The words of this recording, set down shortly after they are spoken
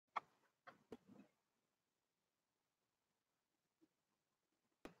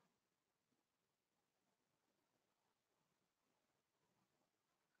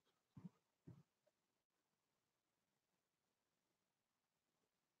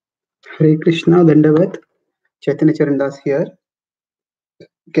Hare Krishna, Dandavat. Chaitanya Charan Das here.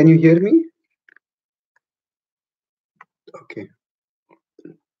 Can you hear me? Okay.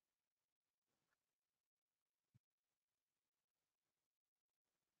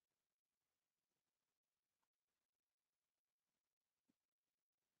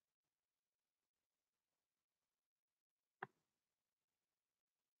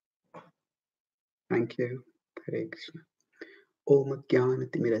 Thank you. Hare Krishna. Om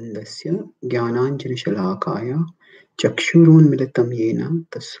Jnanatimirandasya Jnananjana Shalakaya Chakshurunmilitam Yena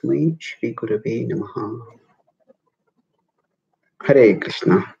Tasmai Shri Gurave Namaha. Hare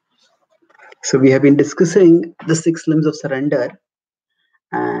Krishna. So we have been discussing the 6 limbs of surrender,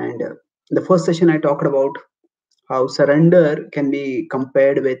 and in the first session I talked about how surrender can be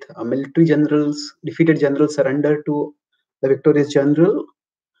compared with a military general's defeated general's surrender to the victorious general,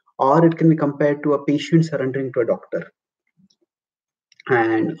 or it can be compared to a patient surrendering to a doctor.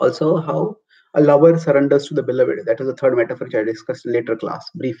 And also how a lover surrenders to the beloved. That was the third metaphor which I discussed in later class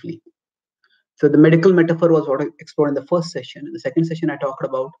briefly. So the medical metaphor was what I explored in the first session. In the second session, I talked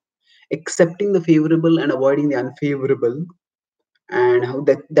about accepting the favorable and avoiding the unfavorable, and how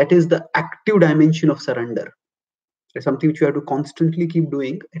that is the active dimension of surrender. It's something which you have to constantly keep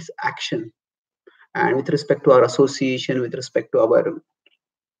doing. It's action. And with respect to our association, with respect to our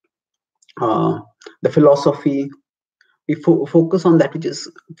the philosophy, we focus on that which is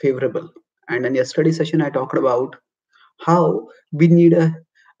favorable. And in yesterday's session, I talked about how we need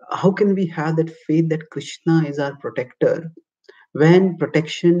how can we have that faith that Krishna is our protector when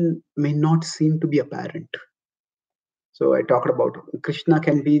protection may not seem to be apparent. So I talked about Krishna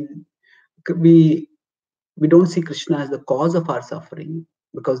we don't see Krishna as the cause of our suffering,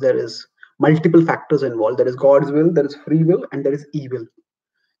 because there is multiple factors involved. There is God's will, there is free will, and there is evil.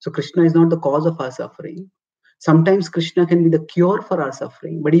 So Krishna is not the cause of our suffering. Sometimes Krishna can be the cure for our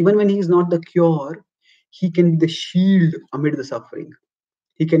suffering, but even when he is not the cure, he can be the shield amid the suffering.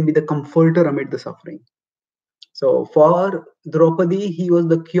 He can be the comforter amid the suffering. So for Draupadi, he was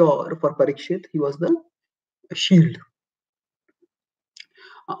the cure. For Parikshit, he was the shield.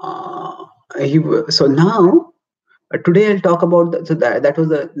 So now, today I'll talk about that was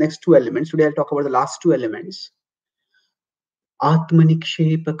the next 2 elements. Today I'll talk about the last 2 elements.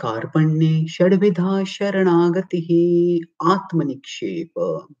 Atmanikshepa karpanye shadvidha sharanagatihi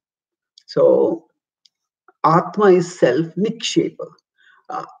atmanikshepa. So Atma is self, nikshepa.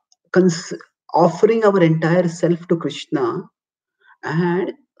 Offering our entire self to Krishna,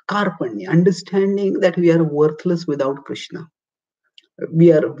 and karpanya, understanding that we are worthless without Krishna.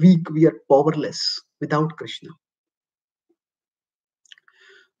 We are weak, we are powerless without Krishna.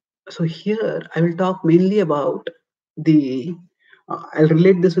 So here I will talk mainly about I'll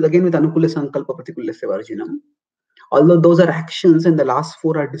relate this with Anukula Sankalpa Pratikula Sevarjinam. Although those are actions and the last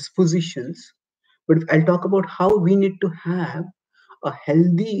 4 are dispositions, but I'll talk about how we need to have a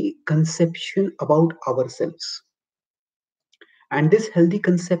healthy conception about ourselves. And this healthy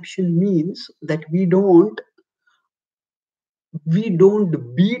conception means that we don't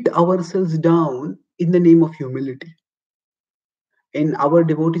beat ourselves down in the name of humility. In our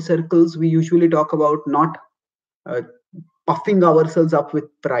devotee circles, we usually talk about not puffing ourselves up with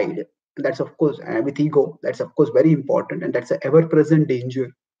pride. That's of course, with ego, that's of course very important, and that's an ever-present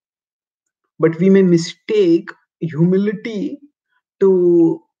danger. But we may mistake humility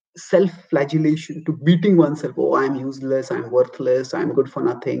to self-flagellation, to beating oneself. Oh, I'm useless, I'm worthless, I'm good for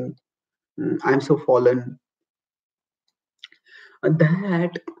nothing, I'm so fallen.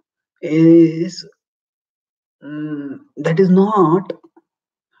 That is not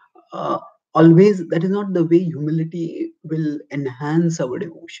always, that is not the way humility will enhance our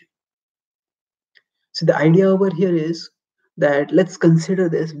devotion. So the idea over here is that let's consider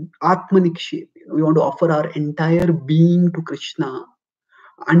this Atmanikshep. We want to offer our entire being to Krishna,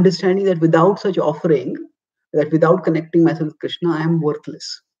 understanding that without such offering, that without connecting myself with Krishna, I am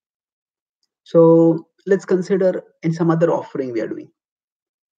worthless. So let's consider in some other offering we are doing.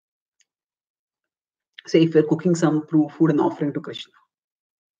 Say if we're cooking some food and offering to Krishna.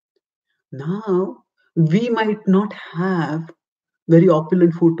 Now, we might not have very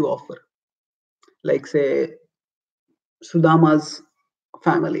opulent food to offer. Like say, Sudama's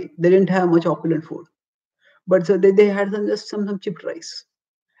family, they didn't have much opulent food. But so they had some chipped rice.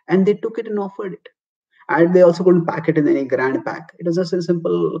 And they took it and offered it. And they also couldn't pack it in any grand pack. It was just a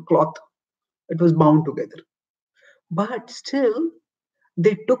simple cloth. It was bound together. But still,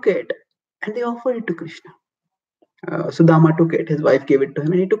 they took it and they offered it to Krishna. Sudama took it, his wife gave it to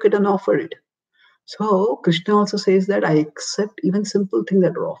him, and he took it and offered it. So Krishna also says that I accept even simple things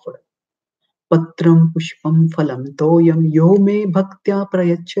that are offered. Patram pushpam phalam toyam yo me bhaktya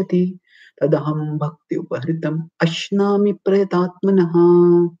prayachati Tadaham bhakti upahritam ashnami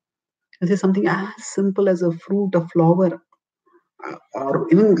prayatatmanaha. This is something as simple as a fruit, a flower, or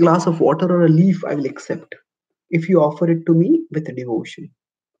even a glass of water or a leaf I will accept if you offer it to me with devotion.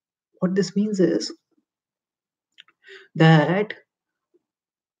 What this means is that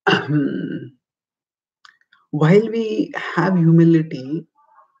while we have humility,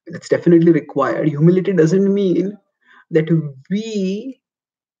 that's definitely required. Humility doesn't mean that we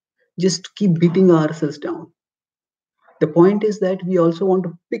just keep beating ourselves down. The point is that we also want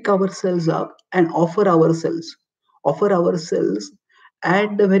to pick ourselves up and offer ourselves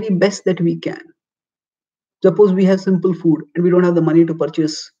at the very best that we can. Suppose we have simple food and we don't have the money to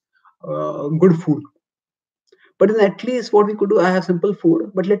purchase good food. But then at least what we could do, I have simple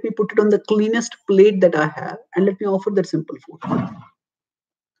food, but let me put it on the cleanest plate that I have and let me offer that simple food.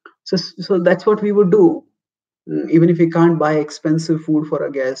 So that's what we would do. Even if we can't buy expensive food for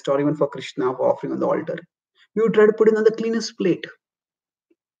a guest or even for Krishna for offering on the altar, we would try to put it on the cleanest plate.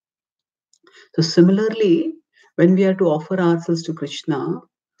 So similarly, when we are to offer ourselves to Krishna,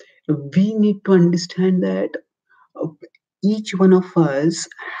 we need to understand that each one of us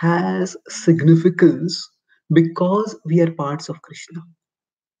has significance because we are parts of Krishna.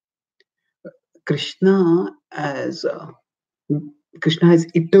 Krishna as Krishna has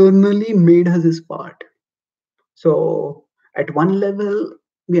eternally made us his part. So at one level,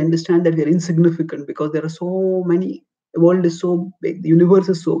 we understand that we are insignificant because there are so many. The world is so big, the universe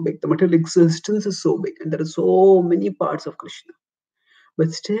is so big, the material existence is so big, and there are so many parts of Krishna.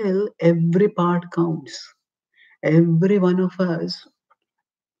 But still, every part counts. Every one of us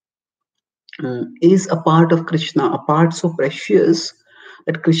is a part of Krishna, a part so precious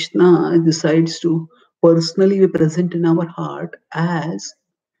that Krishna decides to personally be present in our heart as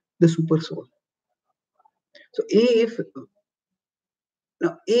the super soul. So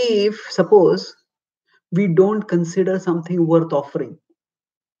if suppose we don't consider something worth offering,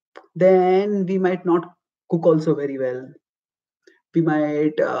 then we might not cook also very well. We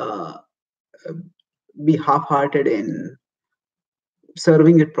might be half-hearted in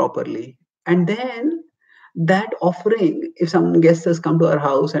serving it properly. And then that offering, if some guest has come to our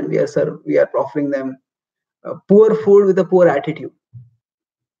house and we are offering them poor food with a poor attitude,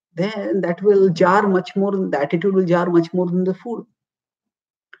 then that will jar much more. The attitude will jar much more than the food.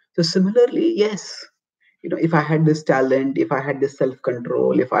 So similarly, yes, if I had this talent, if I had this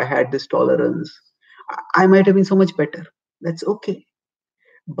self-control, if I had this tolerance, I might have been so much better. That's okay.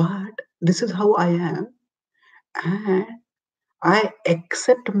 But this is how I am, and I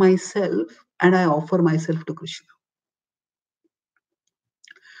accept myself and I offer myself to Krishna.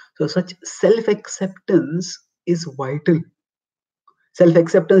 So such self-acceptance is vital.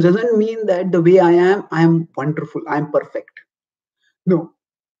 Self-acceptance doesn't mean that the way I am wonderful, I'm perfect. No,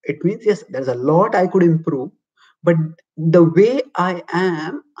 it means yes, there's a lot I could improve, but the way I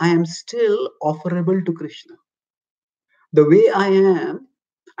am still offerable to Krishna. The way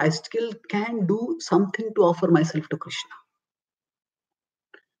I still can do something to offer myself to Krishna.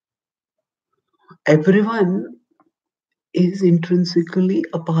 Everyone is intrinsically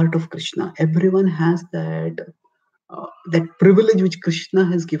a part of Krishna. Everyone has that privilege which Krishna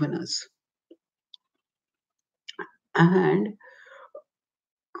has given us. And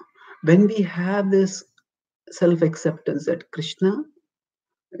when we have this self-acceptance that Krishna,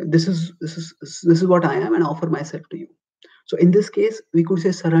 this is what I am, and I offer myself to you. So in this case, we could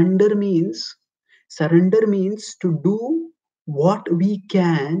say surrender means to do what we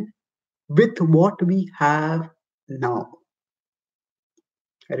can with what we have now.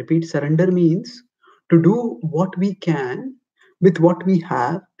 I repeat, surrender means to do what we can with what we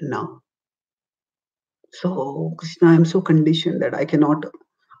have now. So Krishna, I'm so conditioned that I cannot.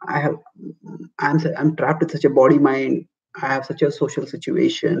 I'm trapped in such a body mind. I have such a social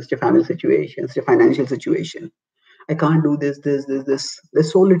situation, such a family situation, such a financial situation. I can't do this.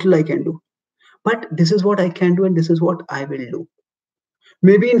 There's so little I can do. But this is what I can do, and this is what I will do.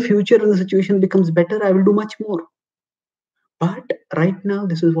 Maybe in future, when the situation becomes better, I will do much more. But right now,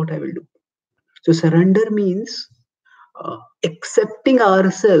 this is what I will do. So surrender means accepting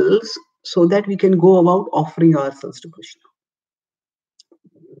ourselves so that we can go about offering ourselves to Krishna.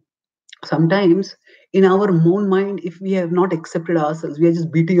 Sometimes in our own mind, if we have not accepted ourselves, we are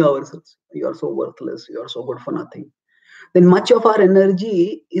just beating ourselves. You are so worthless, you are so good for nothing. Then much of our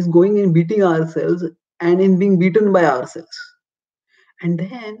energy is going in beating ourselves and in being beaten by ourselves. And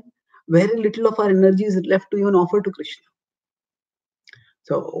then very little of our energy is left to even offer to Krishna.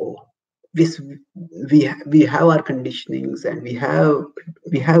 So this we have our conditionings and we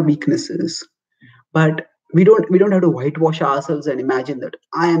have weaknesses, but We don't have to whitewash ourselves and imagine that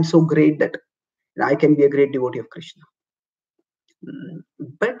I am so great that I can be a great devotee of Krishna.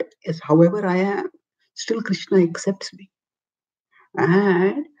 But yes, however I am, still Krishna accepts me.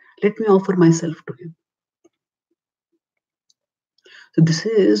 And let me offer myself to him. So this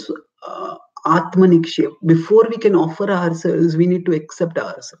is Atmanikshep. Before we can offer ourselves, we need to accept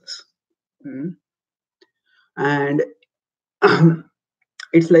ourselves. And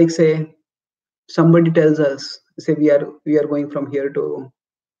it's like, say, somebody tells us, say we are going from here to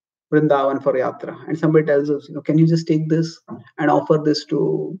Vrindavan for yatra, and somebody tells us, can you just take this and offer this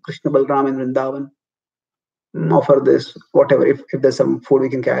to Krishna Balram in Vrindavan? Offer this, whatever, if there's some food we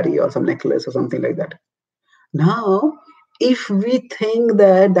can carry or some necklace or something like that. Now, if we think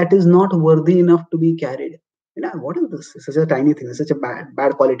that is not worthy enough to be carried, what is this? It's such a tiny thing, it's such a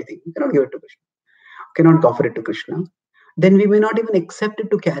bad quality thing. You cannot give it to Krishna, cannot offer it to Krishna. Then we may not even accept it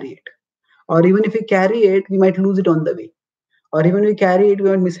to carry it. Or even if we carry it, we might lose it on the way. Or even if we carry it, we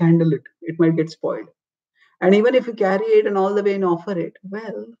might mishandle it. It might get spoiled. And even if we carry it and all the way and offer it,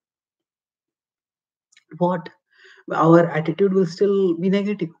 well, what? Our attitude will still be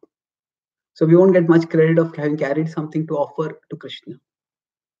negative. So we won't get much credit of having carried something to offer to Krishna.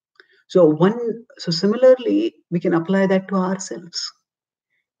 So similarly, we can apply that to ourselves.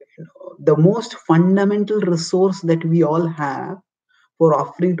 The most fundamental resource that we all have for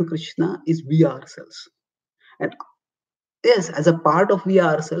offering to Krishna is we ourselves. And yes, as a part of we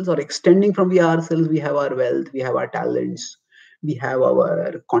ourselves or extending from we ourselves, we have our wealth, we have our talents, we have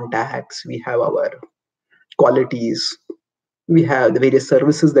our contacts, we have our qualities, we have the various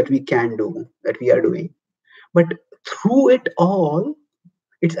services that we can do, that we are doing. But through it all,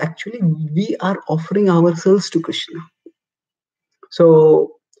 it's actually we are offering ourselves to Krishna.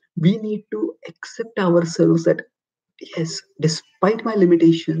 So we need to accept ourselves that, yes, despite my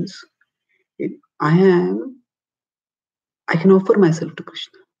limitations, I can offer myself to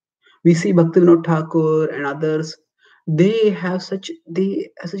Krishna. We see Bhaktivinoda Thakur and others, they have such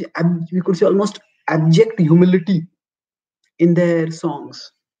we could say almost abject humility in their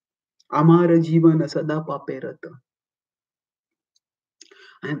songs. Amara Jivana Sada Paperata.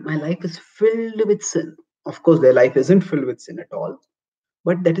 And my life is filled with sin. Of course, their life isn't filled with sin at all.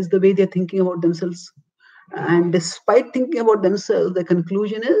 But that is the way they're thinking about themselves. And despite thinking about themselves, the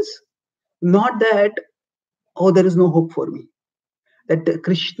conclusion is not that, oh, there is no hope for me. That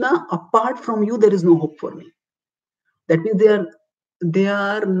Krishna, apart from you, there is no hope for me. That means they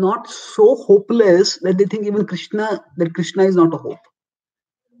are not so hopeless that they think even Krishna is not a hope.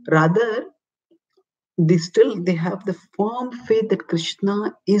 Rather, they have the firm faith that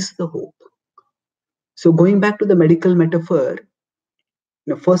Krishna is the hope. So going back to the medical metaphor,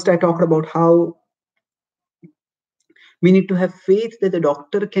 first I talked about how we need to have faith that the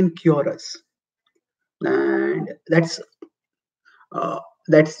doctor can cure us, and that's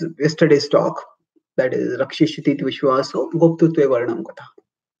yesterday's talk. That is Rakshishiti Vishwaso Goptutve Varnam Katha.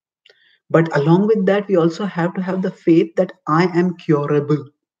 But along with that, we also have to have the faith that I am curable.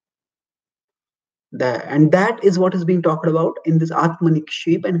 And that is what is being talked about in this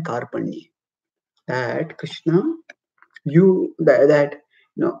Atmanikshep and Karpanya. That Krishna,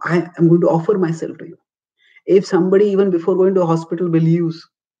 I am going to offer myself to you. If somebody even before going to a hospital believes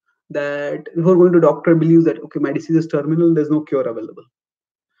that, before going to a doctor believes that, okay, my disease is terminal, there's no cure available,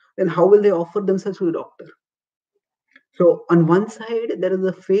 then how will they offer themselves to the doctor? So on one side, there is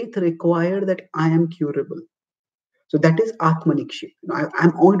a faith required that I am curable. So that is Atmanikshep.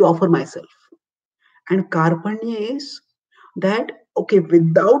 I'm going to offer myself. And Karpanya is that, okay,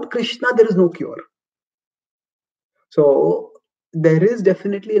 without Krishna, there is no cure. So there is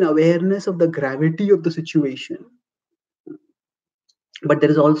definitely an awareness of the gravity of the situation. But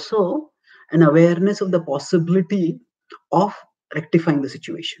there is also an awareness of the possibility of rectifying the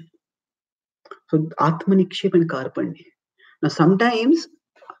situation. So Atmanikshep and Karpanya.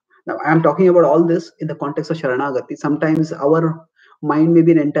 Now I'm talking about all this in the context of Sharanagati. Sometimes our mind may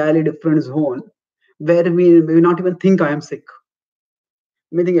be an entirely different zone where we may not even think I am sick.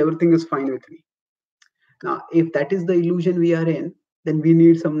 We may think everything is fine with me. Now, if that is the illusion we are in, then we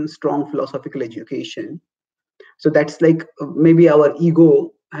need some strong philosophical education. So that's like maybe our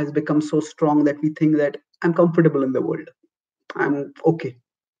ego has become so strong that we think that I'm comfortable in the world. I'm okay.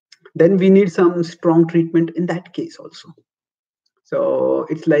 Then we need some strong treatment in that case also. So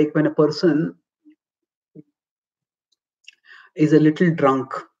it's like when a person is a little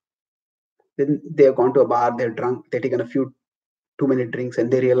drunk, then they have gone to a bar, they're drunk, they've taken a few too-many drinks,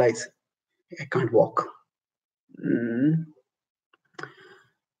 and they realize, I can't walk.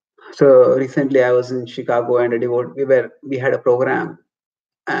 So recently I was in Chicago, and we had a program,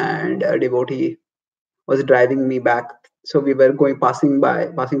 and a devotee was driving me back. So we were passing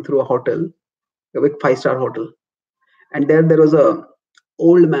through a hotel, a big 5-star hotel, and there was a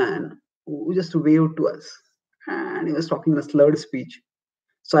old man who just waved to us, and he was talking a slurred speech.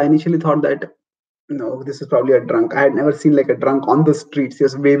 So I initially thought that, no, this is probably a drunk. I had never seen like a drunk on the streets. He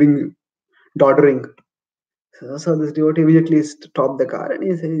was waving, doddering. So this devotee immediately stopped the car and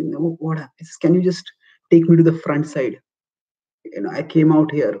he said, "No, what happened? He says, can you just take me to the front side? I came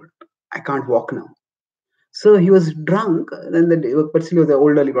out here. I can't walk now." So he was drunk. Then the person was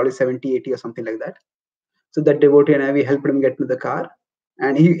older, probably 70, 80 or something like that. So that devotee and I, we helped him get to the car.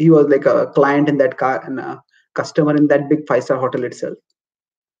 And he was like a client in that car and a customer in that big 5-star hotel itself.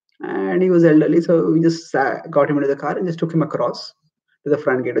 And he was elderly. So we just got him into the car and just took him across to the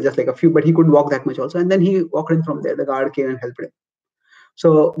front gate, just like a few, but he couldn't walk that much also. And then he walked in from there. The guard came and helped him.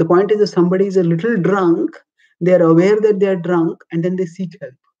 So the point is, if somebody is a little drunk, they are aware that they are drunk and then they seek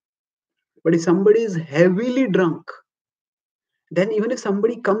help. But if somebody is heavily drunk, then even if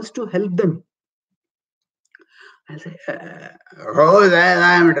somebody comes to help them, I say, "Who says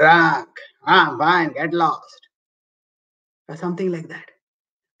I'm drunk? Ah, fine, get lost," or something like that.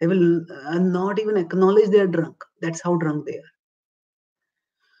 They will not even acknowledge they are drunk. That's how drunk they are.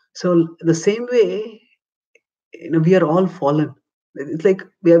 So the same way, we are all fallen. It's like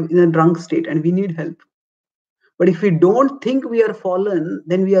we are in a drunk state and we need help. But if we don't think we are fallen,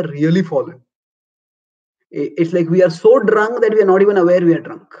 then we are really fallen. It's like we are so drunk that we are not even aware we are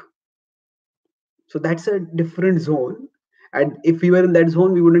drunk. So that's a different zone. And if we were in that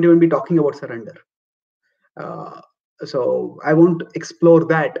zone, we wouldn't even be talking about surrender. So I won't explore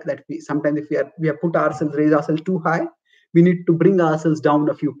that we sometimes, if we have raised ourselves too high, we need to bring ourselves down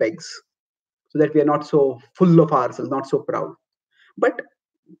a few pegs so that we are not so full of ourselves, not so proud. But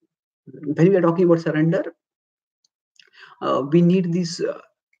when we are talking about surrender, we need these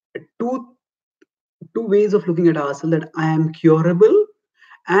two ways of looking at ourselves, that I am curable,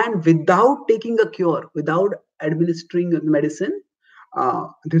 and without taking a cure, without administering medicine,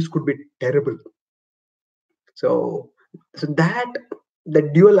 this could be terrible. So that the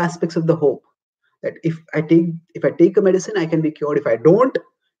dual aspects of the hope, that if I take a medicine, I can be cured. If I don't,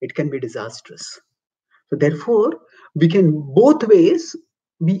 it can be disastrous. So therefore, we can both ways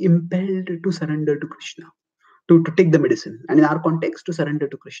be impelled to surrender to Krishna, to take the medicine, and in our context, to surrender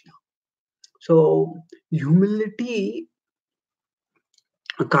to Krishna. So humility,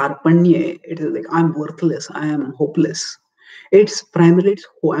 karpanye, it is like I'm worthless, I am hopeless. It's primarily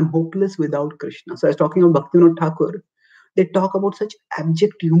I'm hopeless without Krishna. So I was talking about Bhaktivinoda Thakur. They talk about such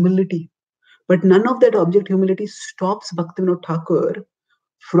abject humility, but none of that object humility stops Bhaktivinoda Thakur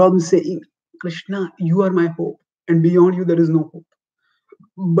from saying, "Krishna, you are my hope, and beyond you there is no hope."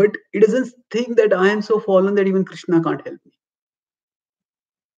 But it doesn't think that I am so fallen that even Krishna can't help me.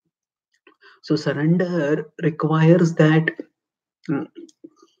 So surrender requires that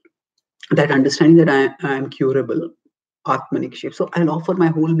understanding that I am curable, Atmanikship. So I'll offer my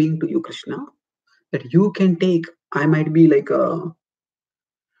whole being to you, Krishna, that you can take. I might be like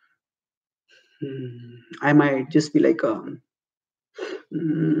I might just be like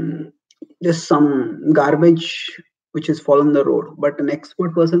just some garbage which is fallen on the road, but an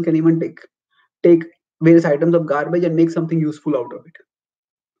expert person can even take various items of garbage and make something useful out of it.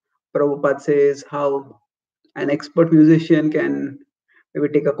 Prabhupada says how an expert musician can maybe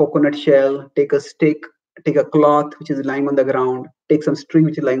take a coconut shell, take a stick, take a cloth which is lying on the ground, take some string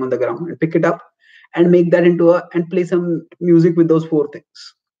which is lying on the ground, and pick it up and make that into and play some music with those 4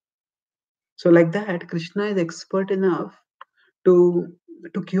 things. So like that, Krishna is expert enough to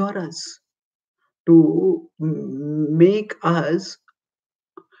cure us, to make us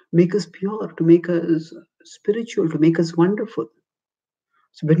pure, to make us spiritual, to make us wonderful.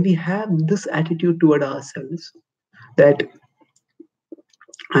 So when we have this attitude toward ourselves, that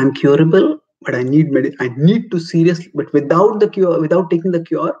I'm curable, but I need to seriously, but without the cure, without taking the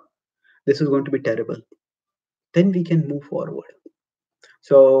cure, this is going to be terrible. Then we can move forward.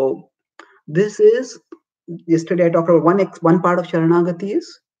 So this is, yesterday I talked about one part of Sharanagati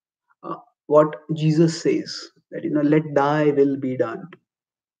is what Jesus says, that let thy will be done.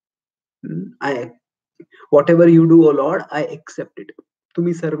 Whatever you do, O Lord, I accept it.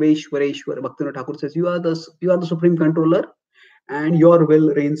 Tumi Sarveshwareshwar. Bhaktivinoda Thakur says, you are the supreme controller, and your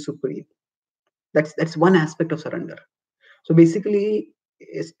will reigns supreme. That's one aspect of surrender. So basically,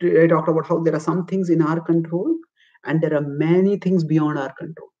 I talked about how there are some things in our control, and there are many things beyond our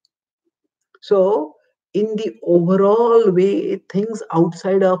control. So in the overall way, things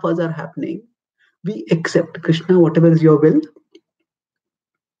outside of us are happening. We accept, Krishna, whatever is your will,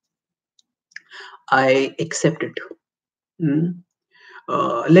 I accept it.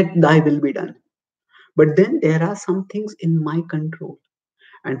 Let thy will be done. But then there are some things in my control.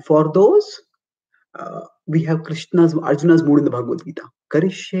 And for those, we have Arjuna's mood in the Bhagavad-Gītā.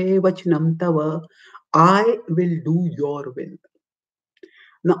 Karishe vachanam tava, I will do your will.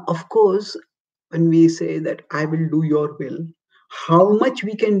 Now, of course, when we say that I will do your will, how much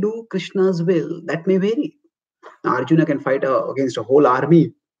we can do Krishna's will, that may vary. Now, Arjuna can fight against a whole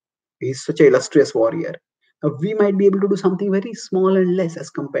army. He's such an illustrious warrior. Now, we might be able to do something very small and less as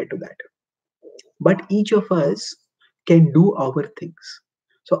compared to that. But each of us can do our things.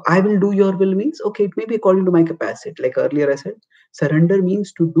 So I will do your will means, okay, it may be according to my capacity. Like earlier I said, surrender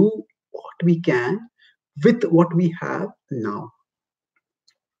means to do what we can with what we have now.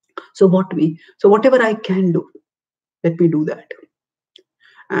 So whatever I can do, let me do that.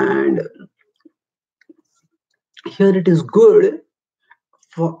 And here it is good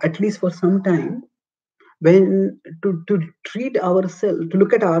for at least for some time when to treat ourselves, to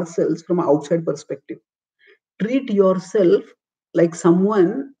look at ourselves from an outside perspective. Treat yourself like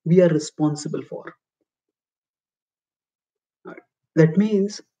someone we are responsible for. That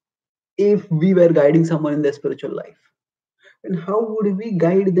means if we were guiding someone in their spiritual life, then how would we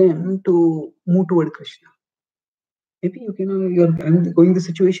guide them to move toward Krishna? Maybe you can, you're going through the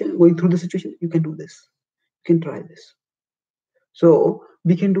situation, you can do this. You can try this. So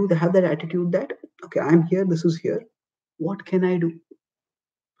we can have that attitude that, okay, I'm here, this is here. What can I do?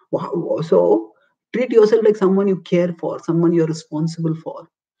 Wow. So treat yourself like someone you care for, someone you're responsible for,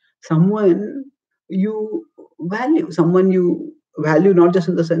 someone you value not just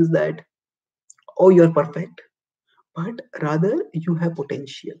in the sense that, oh, you're perfect, but rather you have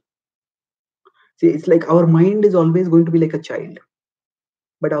potential. See, it's like our mind is always going to be like a child,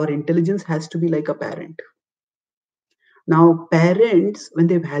 but our intelligence has to be like a parent. Now, parents, when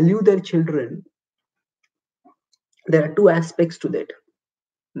they value their children, there are two aspects to that.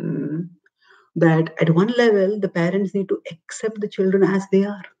 That at one level, the parents need to accept the children as they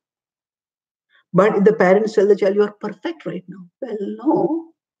are. But if the parents tell the child, you are perfect right now. Well,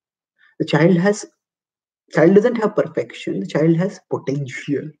 no. The child doesn't have perfection. The child has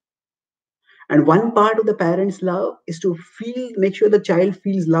potential. And one part of the parents' love is to make sure the child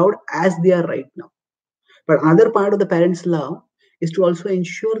feels loved as they are right now. But another part of the parents' love is to also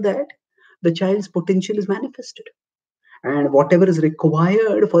ensure that the child's potential is manifested. And whatever is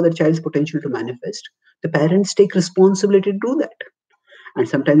required for the child's potential to manifest, the parents take responsibility to do that. And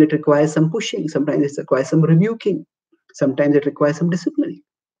sometimes it requires some pushing, sometimes it requires some rebuking, sometimes it requires some disciplining.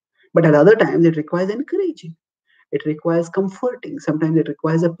 But at other times, it requires encouraging, it requires comforting, sometimes it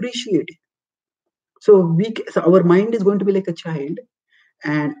requires appreciating. So our mind is going to be like a child,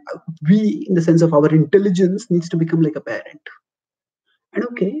 and we, in the sense of our intelligence, needs to become like a parent. And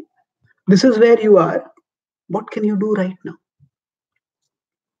okay, this is where you are. What can you do right now?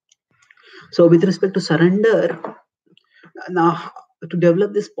 So with respect to surrender, now to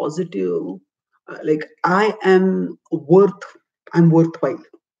develop this positive, like I'm worthwhile.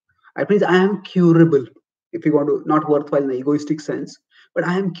 That means I am curable. If you want to, not worthwhile in the egoistic sense, but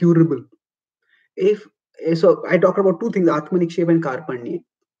I am curable. So I talk about two things, Atmanikshep and Karpanya,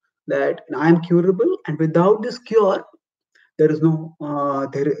 that I am curable, and without this cure, there is no,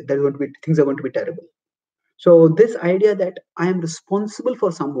 things are going to be terrible. So this idea that I am responsible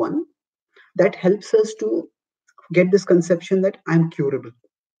for someone, that helps us to get this conception that I'm curable.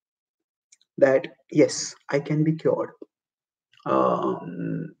 That yes, I can be cured.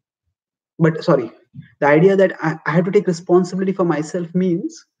 But sorry, the idea that I have to take responsibility for myself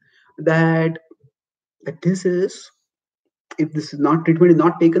means that this is, if this is not, treatment is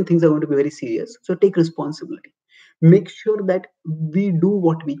not taken, things are going to be very serious. So take responsibility. Make sure that we do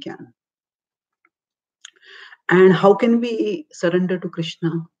what we can. And how can we surrender to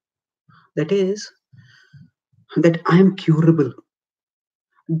Krishna? That is, that I am curable.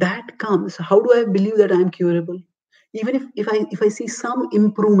 That comes, how do I believe that I am curable? Even if I see some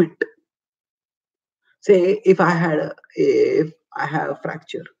improvement, say if I have a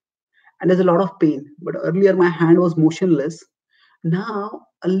fracture and there's a lot of pain, but earlier my hand was motionless, now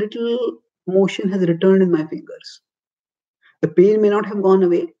a little motion has returned in my fingers. The pain may not have gone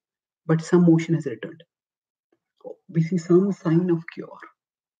away, but some motion has returned. We see some sign of cure.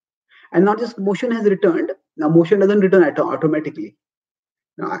 And not just motion has returned. Now motion doesn't return automatically.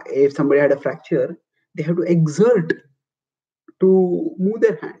 Now, if somebody had a fracture, they have to exert to move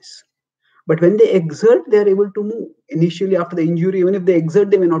their hands. But when they exert, they are able to move. Initially, after the injury, even if they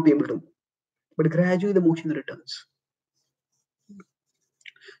exert, they may not be able to move. But gradually, the motion returns.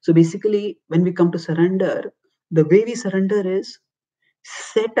 So basically, when we come to surrender, the way we surrender is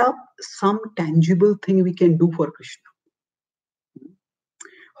set up some tangible thing we can do for Krishna.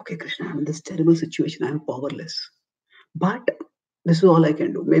 okay, Krishna, I'm in this terrible situation. I'm powerless. But this is all I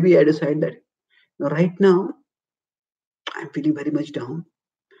can do. Maybe I decide that right now I'm feeling very much down,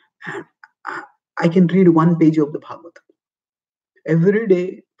 and I can read one page of the Bhagavatam every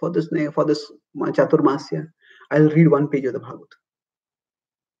day for this Chaturmasya. I'll read one page of the Bhagavatam.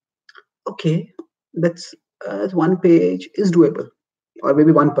 Okay, that's one page is doable, or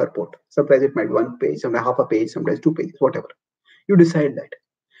maybe one purport. Sometimes it might be one page, sometimes half a page, sometimes 2 pages, whatever. You decide that,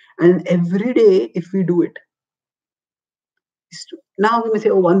 and every day if we do it, now we may say,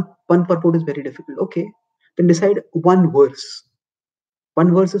 oh, one purport is very difficult. Okay, then decide one verse.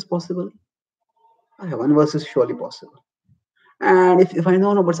 One verse is possible. Okay, one verse is surely possible. And if I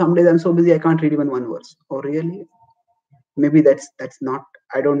know, no, but some days I'm so busy I can't read even one verse. Oh, really? Maybe that's not.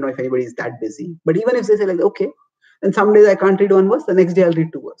 I don't know if anybody is that busy. But even if they say like, okay, then some days I can't read one verse, the next day I'll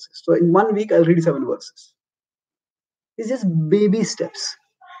read 2 verses. So in 1 week I'll read 7 verses. It's just baby steps.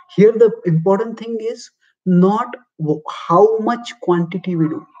 Here the important thing is not how much quantity we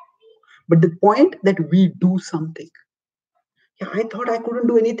do, but the point that we do something. Yeah, I thought I couldn't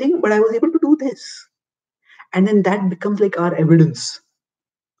do anything, but I was able to do this. And then that becomes like our evidence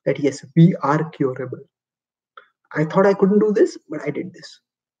that yes, we are curable. I thought I couldn't do this, but I did this.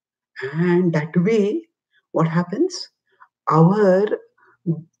 And that way, what happens?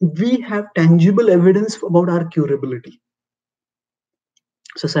 We have tangible evidence about our curability.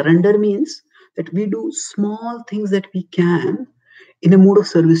 So surrender means that we do small things that we can in a mode of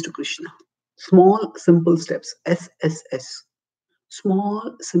service to Krishna. Small, simple steps. SSS.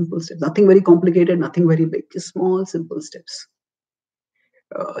 Small, simple steps. Nothing very complicated, nothing very big. Just small, simple steps.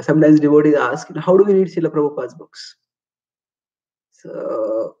 Sometimes devotees ask, how do we read Srila Prabhupada's books?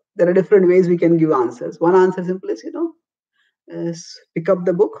 So there are different ways we can give answers. One answer simply is pick up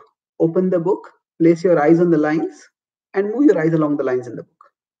the book, open the book, place your eyes on the lines, and move your eyes along the lines in the book.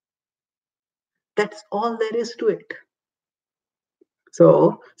 That's all there is to it.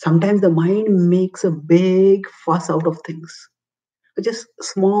 So sometimes the mind makes a big fuss out of things. Just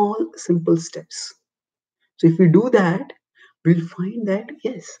small, simple steps. So if we do that, we'll find that,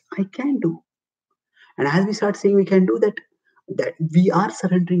 yes, I can do. And as we start saying we can do that, that we are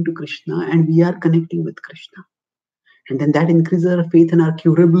surrendering to Krishna and we are connecting with Krishna. And then that increases our faith and our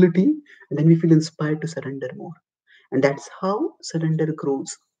curability. And then we feel inspired to surrender more. And that's how surrender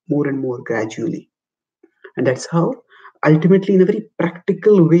grows more and more gradually. And that's how, ultimately, in a very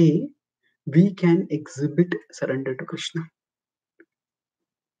practical way, we can exhibit surrender to Krishna.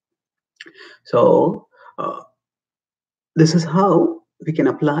 So, this is how we can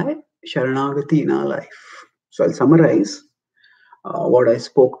apply Sharanagati in our life. So, I'll summarize what I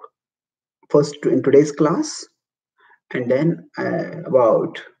spoke first in today's class, and then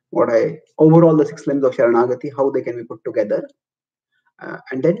about what overall the 6 limbs of Sharanagati, how they can be put together.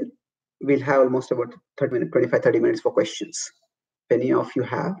 And then we'll have almost about 25-30 minutes for questions. If any of you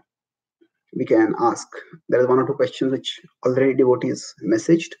have, we can ask. There is 1 or 2 questions which already devotees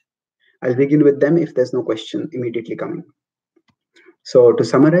messaged. I'll begin with them if there's no question immediately coming. So to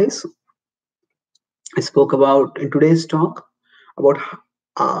summarize, I spoke about in today's talk about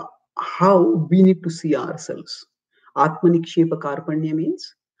how we need to see ourselves. Atmanikshepa Karpanya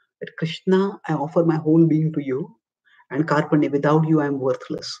means that Krishna, I offer my whole being to you, and Karpanya, without you I am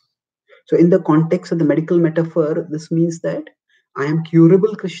worthless. So in the context of the medical metaphor, this means that I am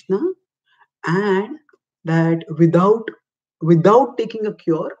curable, Krishna, and that without taking a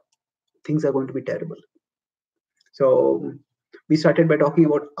cure, things are going to be terrible. So we started by talking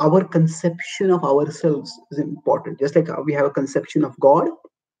about our conception of ourselves is important. Just like we have a conception of God,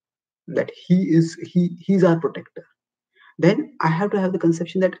 that He's our protector. Then I have to have the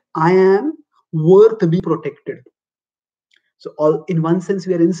conception that I am worth being protected. So all in one sense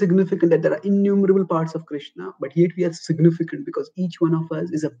we are insignificant, that there are innumerable parts of Krishna, but yet we are significant because each one of us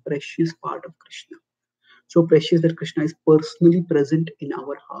is a precious part of Krishna. So precious that Krishna is personally present in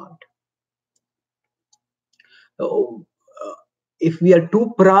our heart. So if we are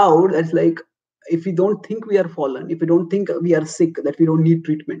too proud, that's like, if we don't think we are fallen, if we don't think we are sick, that we don't need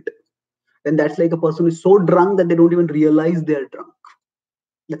treatment, then that's like a person who is so drunk that they don't even realize they're drunk.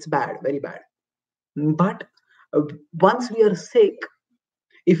 That's bad, very bad. But once we are sick,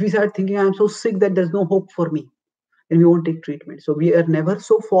 if we start thinking, I'm so sick that there's no hope for me, then we won't take treatment. So we are never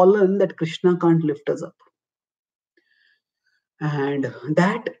so fallen that Krishna can't lift us up. And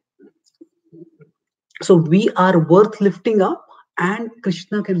that, so we are worth lifting up, and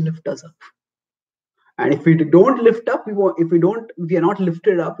Krishna can lift us up. And if we don't lift up, we are not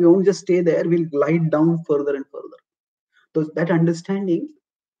lifted up, we won't just stay there, we'll glide down further and further. So that understanding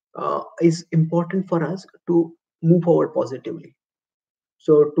is important for us to move forward positively.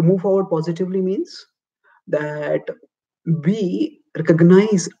 So to move forward positively means that we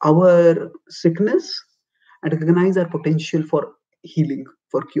recognize our sickness and recognize our potential for healing,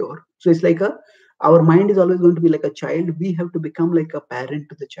 for cure. So it's like our mind is always going to be like a child. We have to become like a parent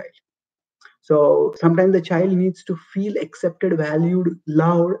to the child. So sometimes the child needs to feel accepted, valued,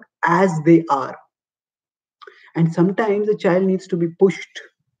 loved as they are. And sometimes the child needs to be pushed,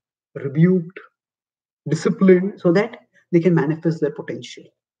 rebuked, disciplined so that they can manifest their potential.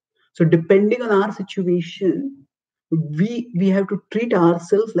 So depending on our situation, we have to treat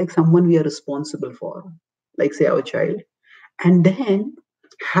ourselves like someone we are responsible for, like say our child, and then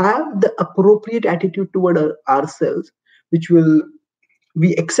have the appropriate attitude toward ourselves, which will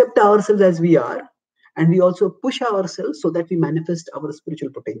we accept ourselves as we are, and we also push ourselves so that we manifest our spiritual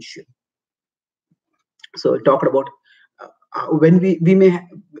potential. So talk about when we may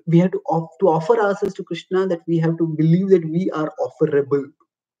we have to offer ourselves to Krishna, that we have to believe that we are offerable.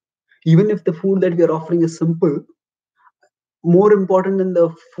 Even if the food that we are offering is simple, more important than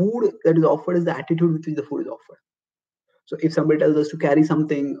the food that is offered is the attitude with which the food is offered. So if somebody tells us to carry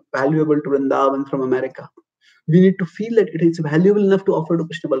something valuable to Vrindavan from America, we need to feel that it is valuable enough to offer to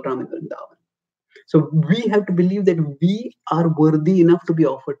Krishna Balram in Vrindavan. So we have to believe that we are worthy enough to be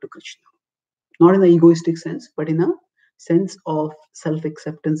offered to Krishna. Not in an egoistic sense, but in a sense of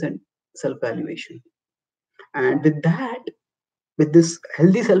self-acceptance and self-valuation. And with that, with this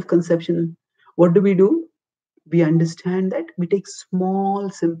healthy self-conception, what do? We understand that we take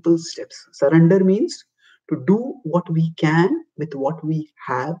small, simple steps. Surrender means to do what we can with what we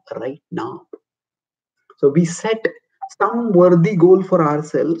have right now. So we set some worthy goal for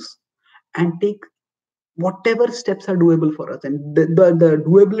ourselves and take whatever steps are doable for us. And the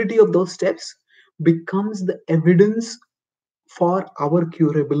doability of those steps becomes the evidence for our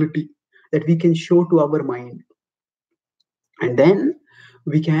curability that we can show to our mind. And then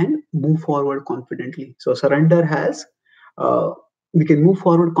we can move forward confidently. So surrender has, we can move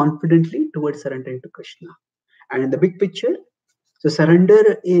forward confidently towards surrendering to Krishna. And in the big picture, so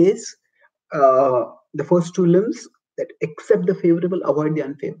surrender is the first two limbs that accept the favorable, avoid the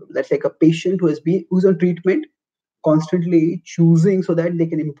unfavorable. That's like a patient who's on treatment, constantly choosing so that they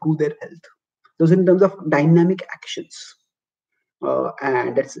can improve their health. Those in terms of dynamic actions,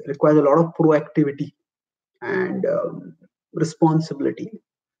 and that requires a lot of proactivity and responsibility.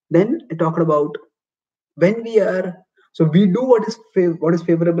 Then I talked about when we are, so we do what is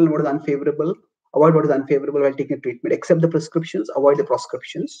favorable and what is unfavorable, avoid what is unfavorable while taking treatment, accept the prescriptions, avoid the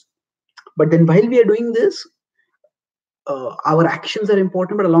proscriptions. But then while we are doing this, our actions are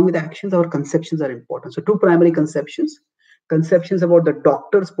important, but along with the actions, our conceptions are important. So two primary conceptions about the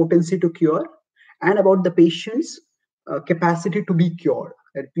doctor's potency to cure and about the patient's capacity to be cured,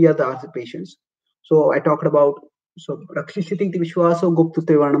 that we are the patients. So I talked about, so Rakshishiti Vishwaso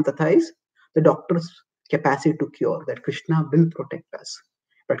Guptute Varnam Tatha is the doctor's capacity to cure, that Krishna will protect us.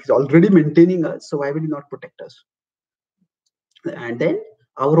 But he's already maintaining us, so why will he not protect us? And then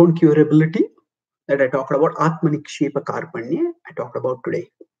our own curability that I talked about, Atmanikshepa Karpanya, I talked about today.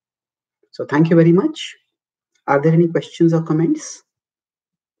 So thank you very much. Are there any questions or comments?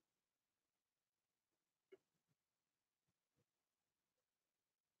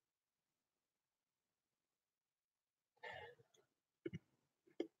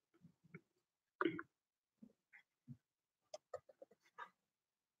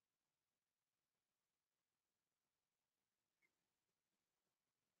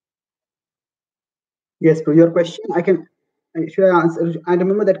 Yes, to your question, should I answer? I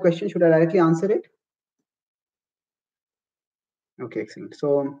remember that question. Should I directly answer it? Okay, excellent.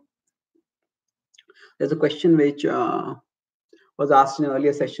 So there's a question which was asked in an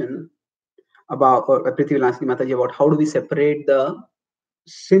earlier session about, or Prithvi will ask Mataji about how do we separate the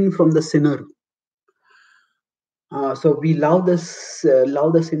sin from the sinner. So we love the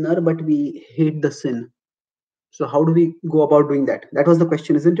sinner, but we hate the sin. So how do we go about doing that? That was the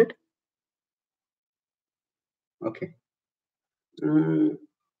question, isn't it? Okay.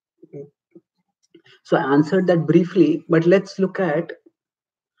 So I answered that briefly, but let's look at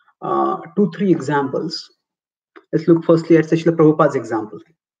 2-3 examples. Let's look firstly at Srila Prabhupada's example.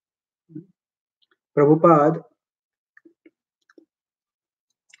 Prabhupada,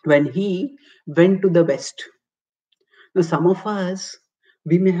 when he went to the West, now some of us,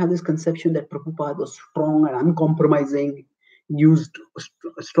 we may have this conception that Prabhupada was strong and uncompromising, used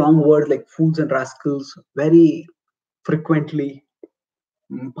strong words like fools and rascals very frequently.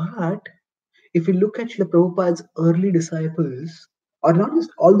 But if you look at Srila Prabhupada's early disciples, or not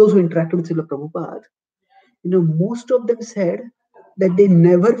just all those who interacted with Srila Prabhupada, most of them said that they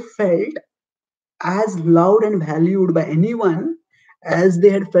never felt as loved and valued by anyone as they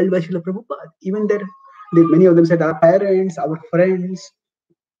had felt by Srila Prabhupada. Even that, many of them said, our parents, our friends,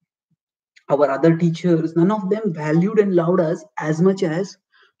 our other teachers, none of them valued and loved us as much as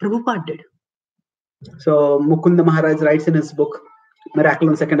Prabhupada did. So Mukunda Maharaj writes in his book, Miracle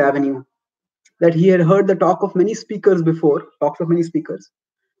on Second Avenue, that he had heard the talks of many speakers,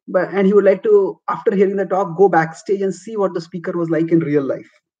 and he would like to, after hearing the talk, go backstage and see what the speaker was like in real life.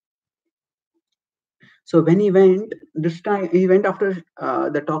 So when he went, this time he went after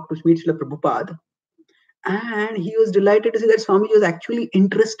the talk to meet Srila Prabhupada, and he was delighted to see that Swamiji was actually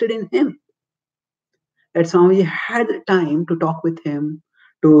interested in him. That Swamiji had time to talk with him,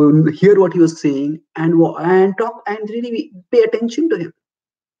 to hear what he was saying, and talk and really pay attention to him.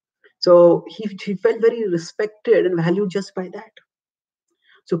 So he felt very respected and valued just by that.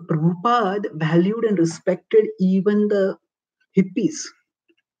 So Prabhupada valued and respected even the hippies.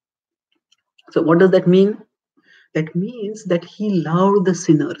 So what does that mean? That means that he loved the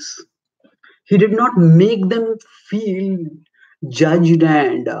sinners. He did not make them feel judged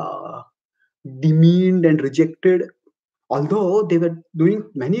and demeaned and rejected, although they were doing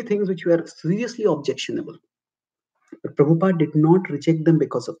many things which were seriously objectionable. But Prabhupada did not reject them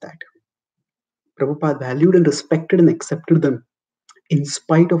because of that. Prabhupada valued and respected and accepted them in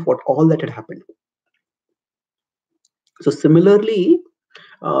spite of all that had happened. So similarly,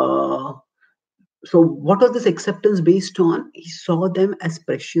 so what was this acceptance based on? He saw them as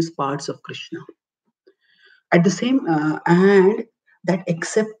precious parts of Krishna. At the same, and that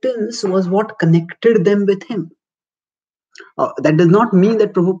acceptance was what connected them with him. That does not mean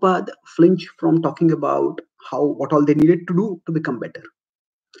that Prabhupada flinched from talking about what all they needed to do to become better.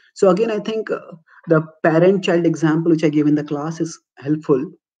 So again, I think the parent-child example which I gave in the class is helpful,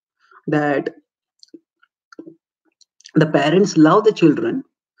 that the parents love the children,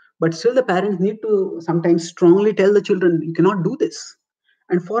 but still the parents need to sometimes strongly tell the children, you cannot do this,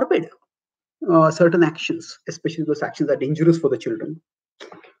 and forbid certain actions, especially those actions that are dangerous for the children.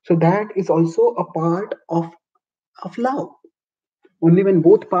 So that is also a part of love. Only when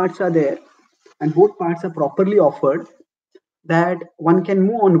both parts are there and both parts are properly offered, that one can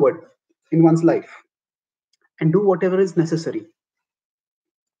move onward in one's life and do whatever is necessary.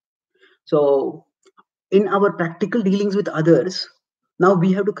 So in our practical dealings with others, now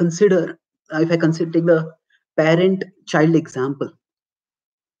we have to consider, if I take the parent-child example,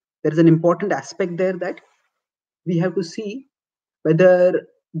 there is an important aspect there that we have to see whether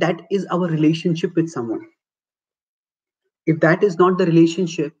that is our relationship with someone. If that is not the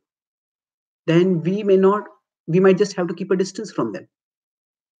relationship, then we might just have to keep a distance from them.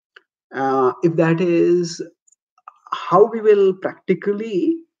 If that is how we will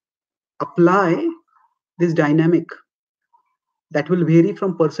practically apply this dynamic, that will vary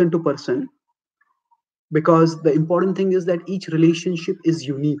from person to person, because the important thing is that each relationship is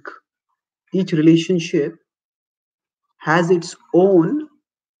unique. Each relationship has its own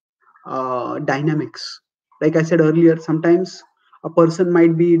dynamics. Like I said earlier, sometimes a person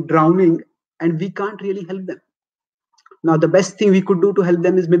might be drowning and we can't really help them. Now, the best thing we could do to help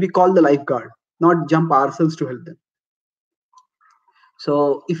them is maybe call the lifeguard, not jump ourselves to help them.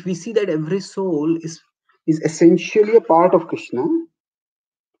 So if we see that every soul is essentially a part of Krishna,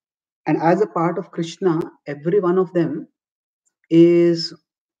 and as a part of Krishna, every one of them is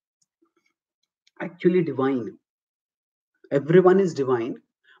actually divine. Everyone is divine,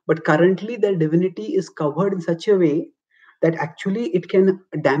 but currently their divinity is covered in such a way that actually it can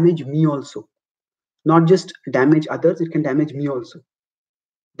damage me also. Not just damage others, it can damage me also.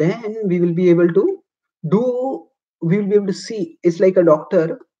 Then we will be able to see, it's like a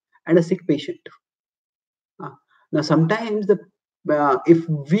doctor and a sick patient. Now sometimes if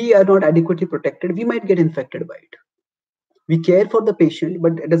we are not adequately protected, we might get infected by it. We care for the patient,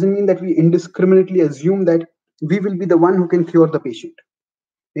 but it doesn't mean that we indiscriminately assume that we will be the one who can cure the patient.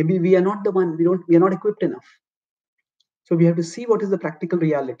 Maybe we are not the one, we are not equipped enough. So we have to see what is the practical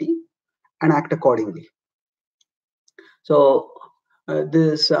reality and act accordingly. So a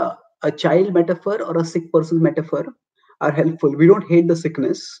child metaphor or a sick person's metaphor are helpful. We don't hate the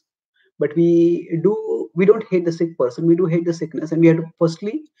sickness, but we don't hate the sick person. We do hate the sickness, and we have to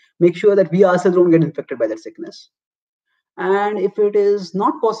firstly make sure that we ourselves don't get infected by that sickness. And if it is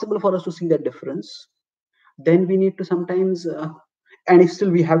not possible for us to see that difference, then we need to sometimes, and if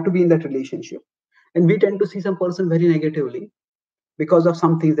still we have to be in that relationship, and we tend to see some person very negatively because of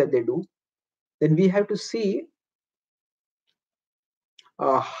some things that they do, then we have to see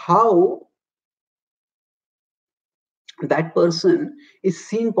how that person is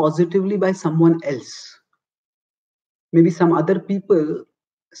seen positively by someone else. Maybe some other people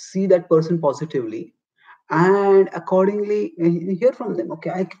see that person positively, and accordingly you hear from them. Okay,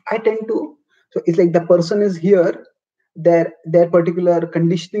 I tend to, so it's like the person is here, their particular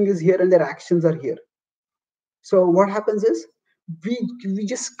conditioning is here, and their actions are here. So what happens is we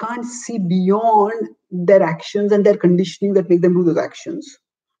just can't see beyond their actions and their conditioning that make them do those actions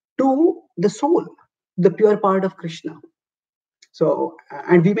to the soul, the pure part of Krishna. So,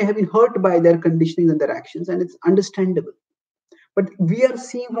 and we may have been hurt by their conditionings and their actions, and it's understandable. But we are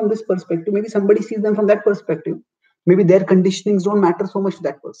seeing from this perspective. Maybe somebody sees them from that perspective. Maybe their conditionings don't matter so much to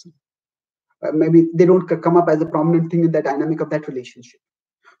that person. Maybe they don't come up as a prominent thing in the dynamic of that relationship.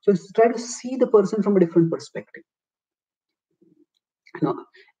 So try to see the person from a different perspective. Now,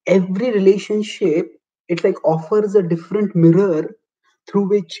 every relationship, it like offers a different mirror through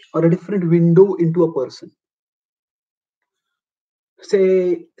which, or a different window into a person.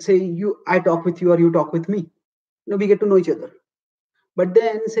 Say I talk with you or you talk with me. We get to know each other. But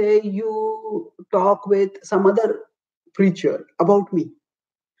then say you talk with some other preacher about me,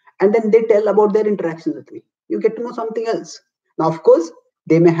 and then they tell about their interactions with me. You get to know something else. Now, of course,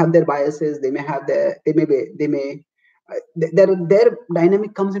 they may have their biases. They may have their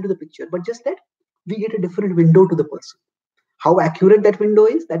dynamic comes into the picture. But just that we get a different window to the person. How accurate that window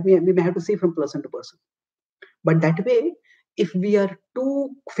is, that we may have to see from person to person. But that way, if we are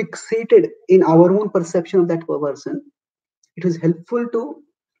too fixated in our own perception of that person, it is helpful to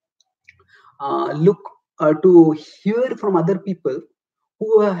to hear from other people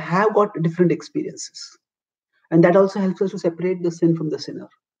who have got different experiences, and that also helps us to separate the sin from the sinner.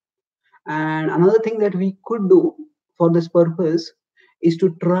 And another thing that we could do for this purpose is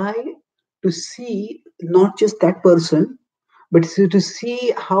to try to see not just that person, but to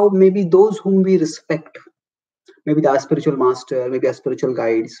see how maybe those whom we respect, maybe our spiritual master, maybe our spiritual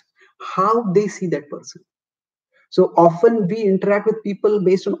guides, how they see that person. So often we interact with people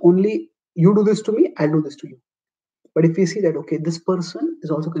based on only you do this to me, I'll do this to you. But if we see that, okay, this person is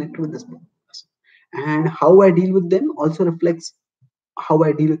also connected with this person, and how I deal with them also reflects how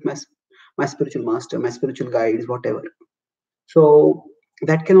I deal with my spiritual master, my spiritual guides, whatever. So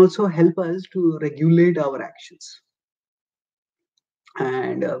that can also help us to regulate our actions.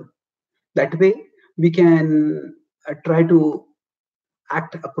 And that way we can try to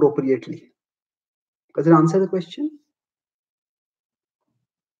act appropriately. Does it answer the question?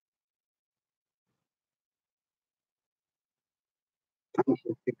 Thank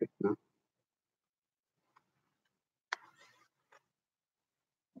you, Krishna.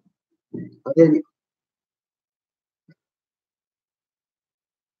 Are there any-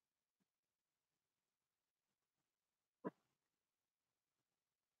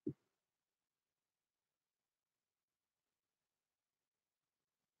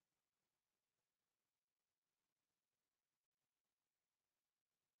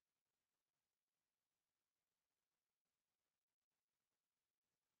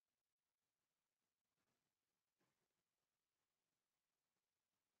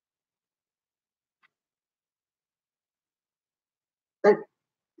 that,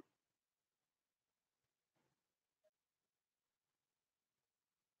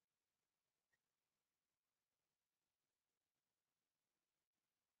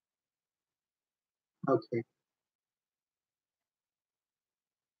 okay.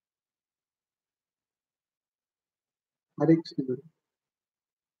 Hare Krishna.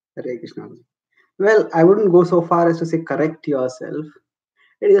 Hare Krishna. Well, I wouldn't go so far as to say correct yourself.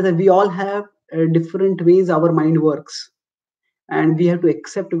 It is that we all have different ways our mind works, and we have to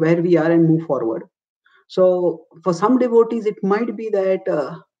accept where we are and move forward. So, for some devotees, it might be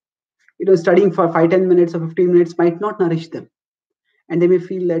that studying for 5, 10 minutes or 15 minutes might not nourish them, and they may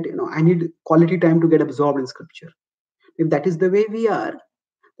feel that I need quality time to get absorbed in scripture. If that is the way we are,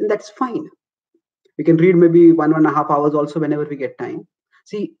 then that's fine. We can read maybe 1.5 hours also whenever we get time.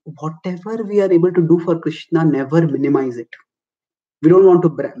 See, whatever we are able to do for Krishna, never minimize it. We don't want to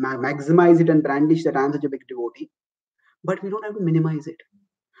maximize it and brandish that I'm such a big devotee, but we don't have to minimize it.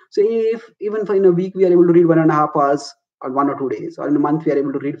 So if even for in a week we are able to read 1.5 hours on 1 or 2 days, or in a month we are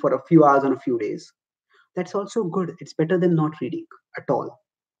able to read for a few hours on a few days, that's also good. It's better than not reading at all.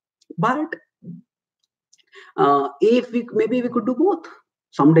 But if maybe we could do both.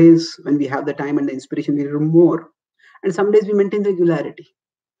 Some days when we have the time and the inspiration, we read more, and some days we maintain regularity.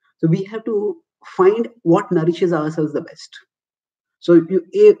 So we have to find what nourishes ourselves the best. So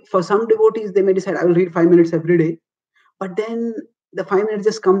for some devotees, they may decide, I will read 5 minutes every day, but then the 5 minutes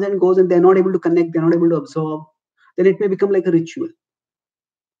just comes and goes, and they're not able to connect, they're not able to absorb. Then it may become like a ritual.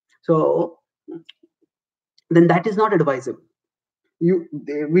 So then that is not advisable.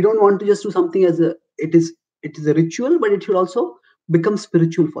 We don't want to just do something as it is a ritual, but it should also become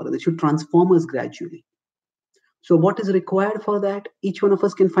spiritual for us. It should transform us gradually. So what is required for that? Each one of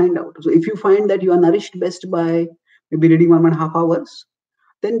us can find out. So if you find that you are nourished best by maybe reading 1.5 hours,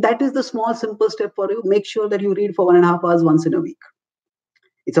 then that is the small, simple step for you. Make sure that you read for 1.5 hours once in a week.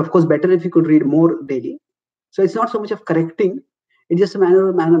 It's of course better if you could read more daily. So it's not so much of correcting. It's just a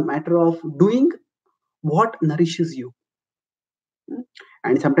matter of doing what nourishes you.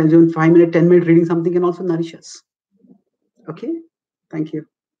 And sometimes even 5 minute, 10-minute reading something can also nourish us. Okay, thank you.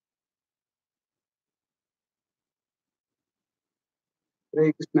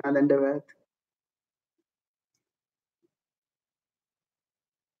 Hare Krishna, Dandavat.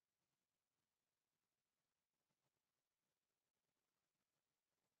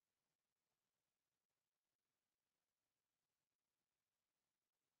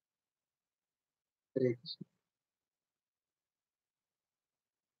 Hare Krishna.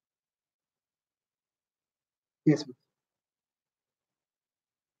 Yes, ma'am.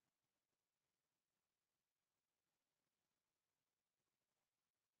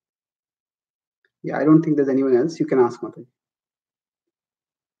 Yeah, I don't think there's anyone else. You can ask Mataji.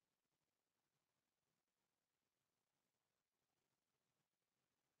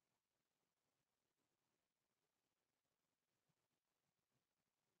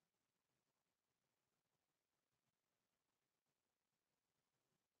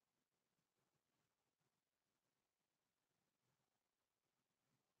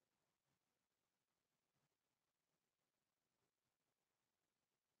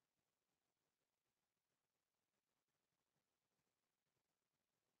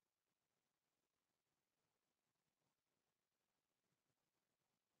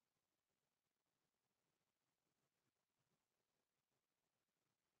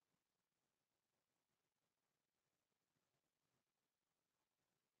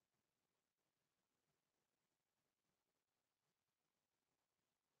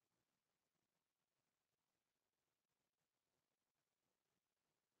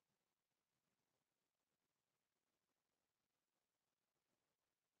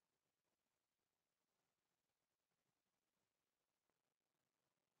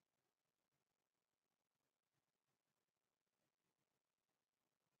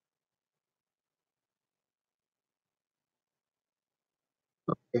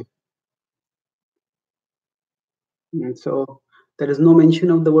 Okay. So there is no mention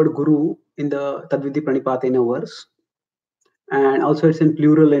of the word guru in the Tadviti Pranipata in a verse. And also it's in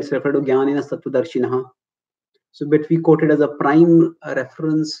plural, it's referred to Jnanina Sattvadarshinaha. So but we quoted as a prime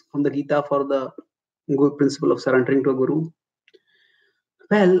reference from the Gita for the good principle of surrendering to a guru.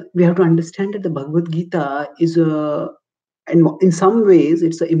 Well, we have to understand that the Bhagavad-Gītā is and in some ways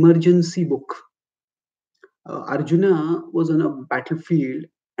it's an emergency book. Arjuna was on a battlefield,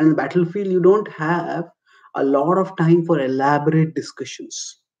 and on the battlefield you don't have a lot of time for elaborate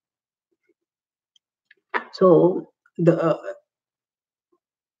discussions. So the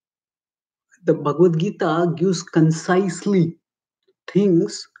Bhagavad Gita gives concisely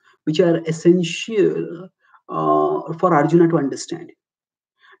things which are essential for Arjuna to understand.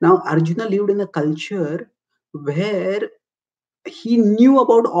 Now, Arjuna lived in a culture where he knew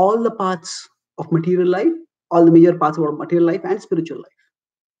about all the parts of material life, all the major parts about material life and spiritual life.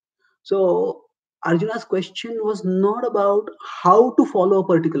 So, Arjuna's question was not about how to follow a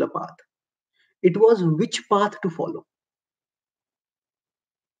particular path, it was which path to follow.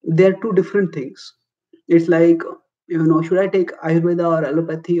 They're two different things. It's like, should I take Ayurveda or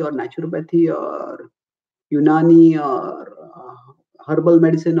allopathy or naturopathy or Unani or herbal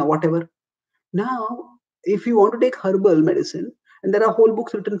medicine or whatever? Now, if you want to take herbal medicine, and there are whole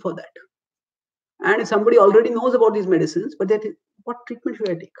books written for that. And if somebody already knows about these medicines, but that what treatment should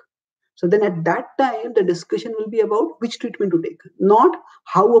I take? So then at that time, the discussion will be about which treatment to take, not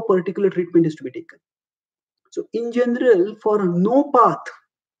how a particular treatment is to be taken. So in general, for no path,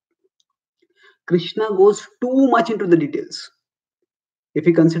 Krishna goes too much into the details. If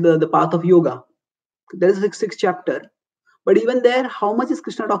we consider the path of yoga, there is a sixth chapter. But even there, how much is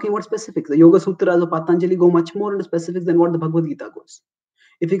Krishna talking about specifics? The Yoga Sutras of Patanjali go much more into specifics than what the Bhagavad Gita goes.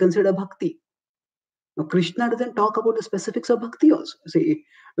 If we consider bhakti, now Krishna doesn't talk about the specifics of bhakti also. See,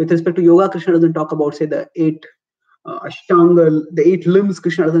 with respect to yoga, Krishna doesn't talk about, say, the eight ashtanga, the eight limbs.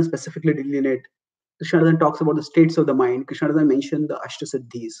 Krishna doesn't specifically delineate. Krishna doesn't talk about the states of the mind. Krishna doesn't mention the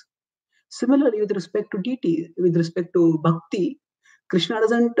ashtasiddhis. Similarly, with respect to deity, with respect to bhakti, Krishna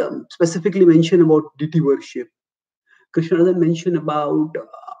doesn't specifically mention about deity worship. Krishna doesn't mention about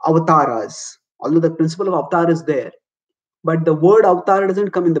avatars, although the principle of avatar is there. But the word avatar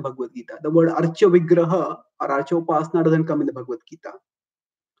doesn't come in the Bhagavad Gita. The word archa vigraha or archa upasana doesn't come in the Bhagavad Gita.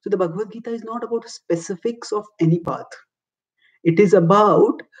 So the Bhagavad Gita is not about specifics of any path. It is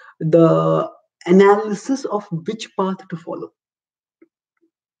about the analysis of which path to follow.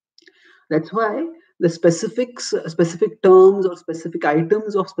 That's why the specifics, specific terms or specific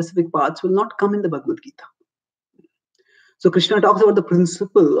items of specific paths will not come in the Bhagavad-Gītā. So Krishna talks about the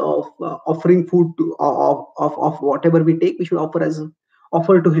principle of offering food to of whatever we take, we should offer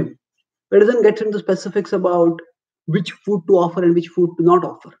to him. But it doesn't get into specifics about which food to offer and which food to not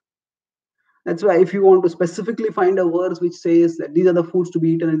offer. That's why if you want to specifically find a verse which says that these are the foods to be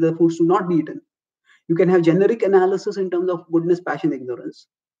eaten and these are the foods to not be eaten, you can have generic analysis in terms of goodness, passion, ignorance.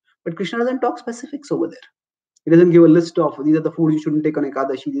 But Krishna doesn't talk specifics over there. He doesn't give a list of these are the foods you shouldn't take on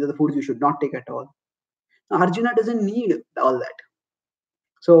Ekadashi, these are the foods you should not take at all. Arjuna doesn't need all that.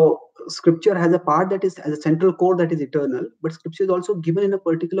 So scripture has a part that is as a central core that is eternal, but scripture is also given in a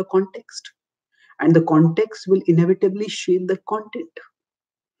particular context. And the context will inevitably shape the content.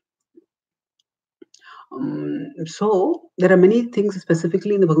 So there are many things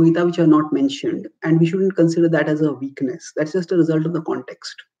specifically in the Bhagavad Gita which are not mentioned, and we shouldn't consider that as a weakness. That's just a result of the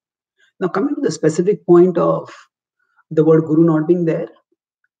context. Now coming to the specific point of the word Guru not being there,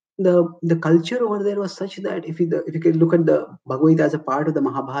 the culture over there was such that if you can look at the Bhagavad Gita as a part of the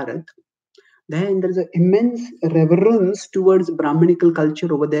Mahabharata, then there is an immense reverence towards Brahmanical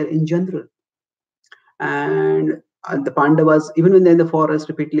culture over there in general. And the Pandavas, even when they're in the forest,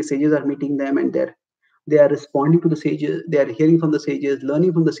 repeatedly sages are meeting them, and they are responding to the sages, they are hearing from the sages,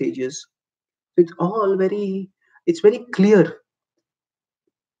 learning from the sages. So it's all very clear.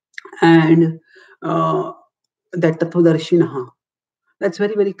 And that Tattvadarshinaha, that's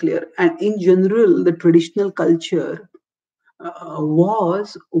very, very clear. And in general, the traditional culture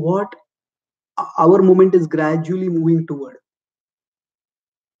was what our movement is gradually moving toward.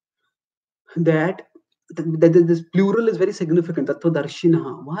 That this plural is very significant,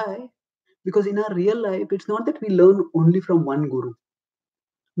 Tattvadarshinaha. Why? Because in our real life, it's not that we learn only from one guru.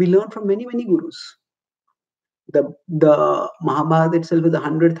 We learn from many, many gurus. The Mahabharata itself is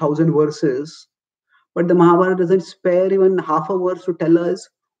 100,000 verses, but the Mahabharata doesn't spare even half a verse to tell us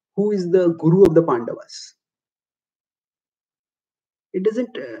who is the guru of the Pandavas. It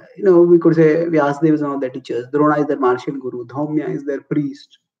doesn't, we could say Vyasadeva is one of their teachers, Drona is their martial guru, Dhaumya is their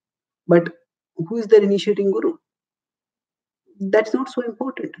priest. But who is their initiating guru? That's not so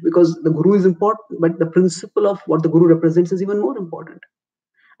important, because the guru is important, but the principle of what the guru represents is even more important.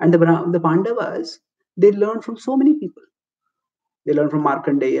 And the Pandavas, they learn from so many people. They learn from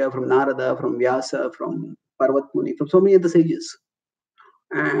Markandeya, from Narada, from Vyasa, from Parvat Muni, from so many other sages.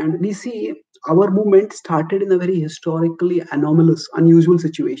 And we see our movement started in a very historically anomalous, unusual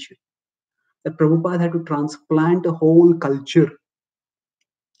situation. That Prabhupada had to transplant a whole culture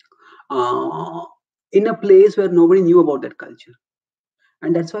in a place where nobody knew about that culture.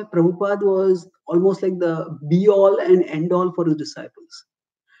 And that's why Prabhupada was almost like the be-all and end-all for his disciples.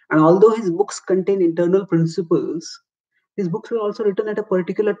 And although his books contain internal principles, his books were also written at a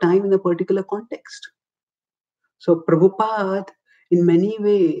particular time in a particular context. So Prabhupada, in many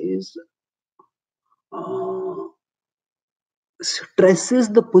ways, stresses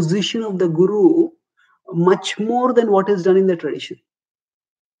the position of the guru much more than what is done in the tradition.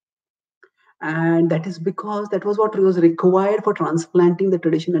 And that is because that was what was required for transplanting the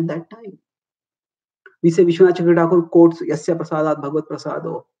tradition at that time. We say Vishwanath Chakravarti quotes Yasya Prasadat Bhagavad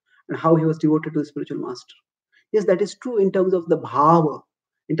Prasado, and how he was devoted to the spiritual master. Yes, that is true in terms of the bhava,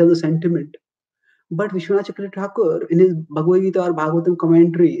 in terms of sentiment. But Vishwanath Chakravarti, in his Bhagavad-Gītā or Bhagavatam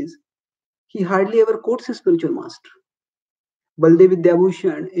commentaries, he hardly ever quotes his spiritual master. Baldev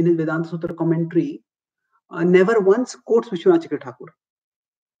Vidyabhushan, in his Vedanta Sutra commentary, never once quotes Vishwanath Chakravarti,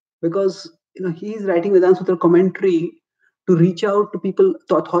 because he is writing Vedanta Sutra commentary to reach out to people,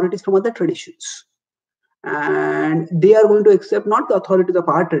 to authorities from other traditions. And they are going to accept not the authorities of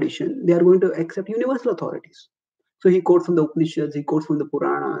our tradition, they are going to accept universal authorities. So he quotes from the Upanishads, he quotes from the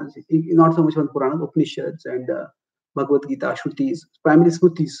Puranas, not so much from the Puranas, Upanishads and Bhagavad-Gītā, Shrutis, primarily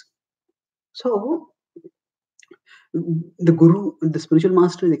Smritis. So the guru, the spiritual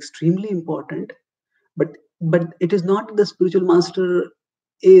master is extremely important, but it is not the spiritual master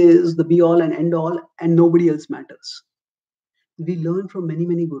is the be-all and end-all and nobody else matters. We learn from many,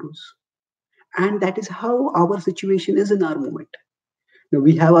 many gurus. And that is how our situation is in our movement.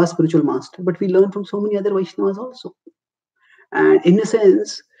 We have our spiritual master, but we learn from so many other Vaishnavas also. And in a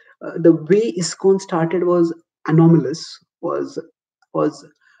sense, the way ISKCON started was anomalous, was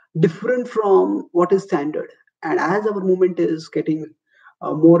different from what is standard. And as our movement is getting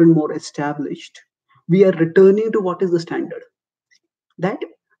more and more established, we are returning to what is the standard. That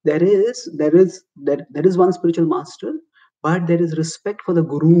there is one spiritual master, but there is respect for the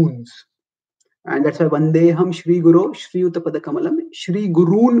gurus. And that's why Vandeham Shri Guru, Shri Uttapada Kamalam, Shri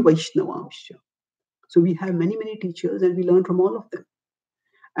Gurun Vaishnavamsha. So we have many, many teachers and we learn from all of them.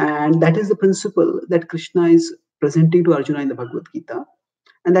 And that is the principle that Krishna is presenting to Arjuna in the Bhagavad-Gītā.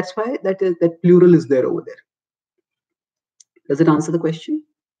 And that's why that plural is there over there. Does it answer the question?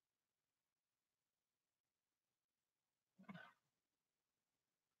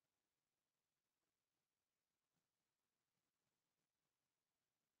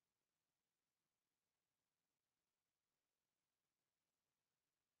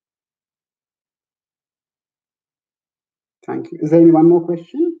 Thank you. Is there any one more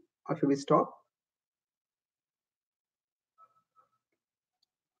question or should we stop?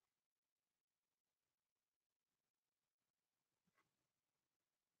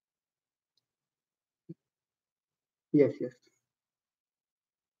 Yes, yes.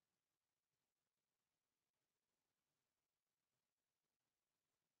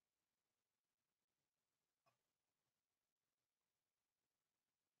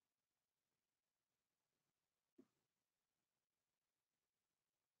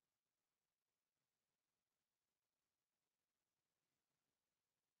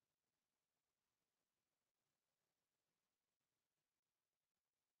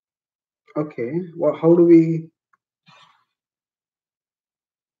 Okay. Well, how do we?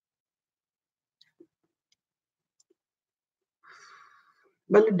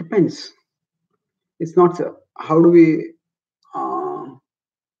 Well, it depends. It's not how do we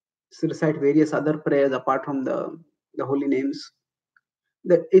recite various other prayers apart from the holy names.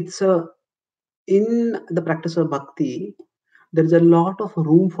 That it's in the practice of bhakti, there is a lot of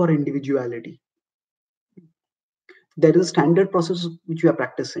room for individuality. There is a standard process which we are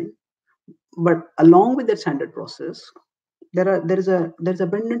practicing, but along with that standard process, there is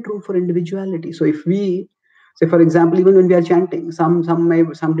abundant room for individuality. So if we say, for example, even when we are chanting, some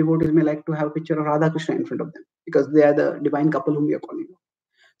devotees may like to have a picture of Radha Krishna in front of them because they are the divine couple whom we are calling.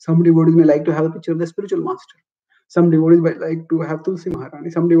 Some devotees may like to have a picture of the spiritual master. Some devotees might like to have Tulsi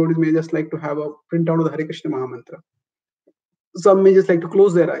Maharani. Some devotees may just like to have a printout of the Hare Krishna Mahamantra. Some may just like to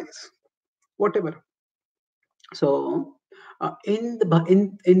close their eyes. Whatever. So in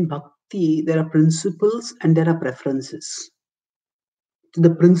bhakti, there are principles and there are preferences.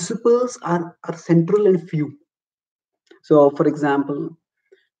 The principles are central and few. So, for example,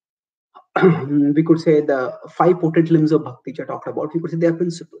 we could say the 5 potent limbs of bhakti which I talked about. We could say they are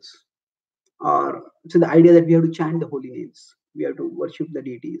principles. Or so the idea that we have to chant the holy names, we have to worship the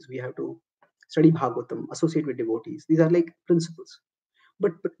deities, we have to study Bhagavatam, associate with devotees. These are like principles.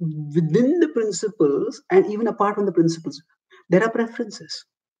 But within the principles and even apart from the principles, there are preferences.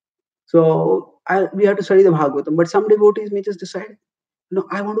 So we have to study the Bhagavatam, but some devotees may just decide, no,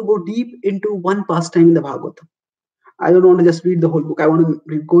 I want to go deep into one pastime in the Bhagavatam. I don't want to just read the whole book. I want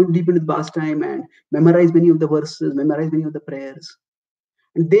to go deep into the pastime and memorize many of the verses, memorize many of the prayers.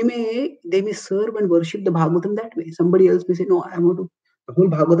 And they may serve and worship the Bhagavatam that way. Somebody else may say, no, I want to, the whole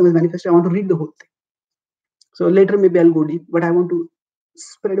Bhagavatam is manifested, I want to read the whole thing. So later maybe I'll go deep, but I want to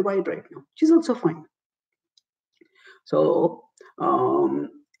spread wide right now, which is also fine. So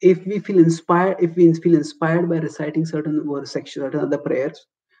if we feel inspired by reciting certain verse sections, certain other prayers,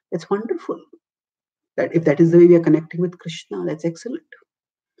 that's wonderful. That if that is the way we are connecting with Krishna, that's excellent.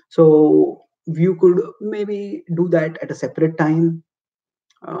 So you could maybe do that at a separate time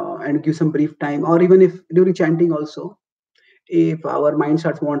and give some brief time, or even if during chanting also, if our mind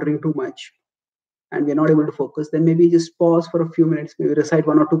starts wandering too much and we're not able to focus, then maybe just pause for a few minutes, maybe recite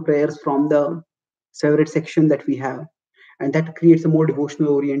 1 or 2 prayers from the favorite section that we have, and that creates a more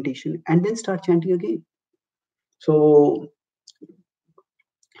devotional orientation, and then start chanting again. So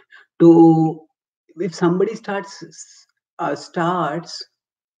if somebody starts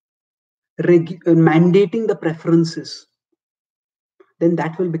mandating the preferences, then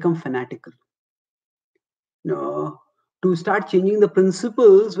that will become fanatical. No, to start changing the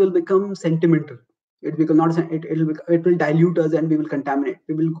principles will become sentimental. It will dilute us and we will contaminate.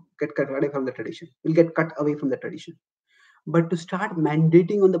 We will get cut away from the tradition. We'll get cut away from the tradition. But to start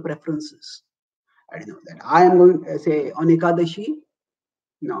mandating on the preferences, I don't know that I am going to say on Ekadashi,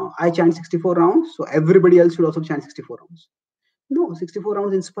 no, I chant 64 rounds, so everybody else should also chant 64 rounds. No, 64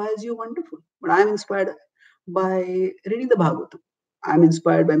 rounds inspires you, wonderful. But I'm inspired by reading the Bhagavatam. I'm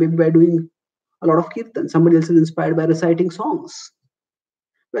inspired by maybe by doing a lot of kirtan. Somebody else is inspired by reciting songs.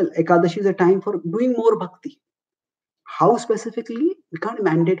 Well, Ekadashi is a time for doing more bhakti. How specifically? We can't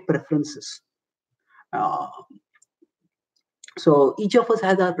mandate preferences. So each of us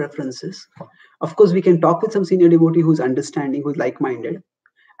has our preferences. Of course, we can talk with some senior devotee who's understanding, who's like-minded,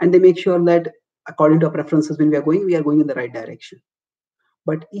 and they make sure that according to our preferences, when we are going in the right direction.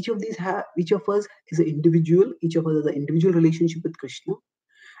 But each of us is an individual. Each of us has an individual relationship with Krishna,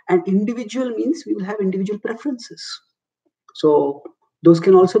 And individual means we will have individual preferences. So those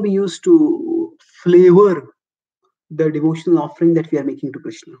can also be used to flavor the devotional offering that we are making to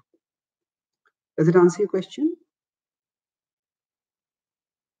Krishna. Does it answer your question?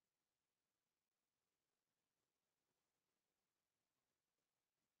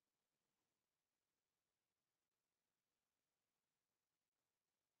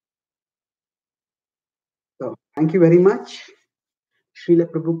 So thank you very much. Srila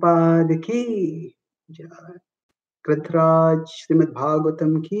Prabhupada ki jai. Grantaraj Srimad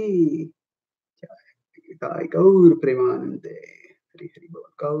Bhagavatam ki jai. Gaur Premanande. Hari Hari Bol.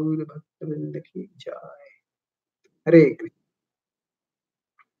 Gaur Bhaktavinda ki jai. Hare Krishna.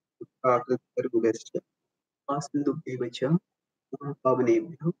 Sindhubhyo cha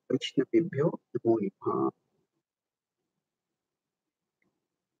pavanebhyo Vaishnavebhyo namo namaha.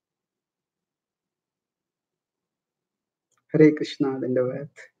 Hare Krishna, Dandavad.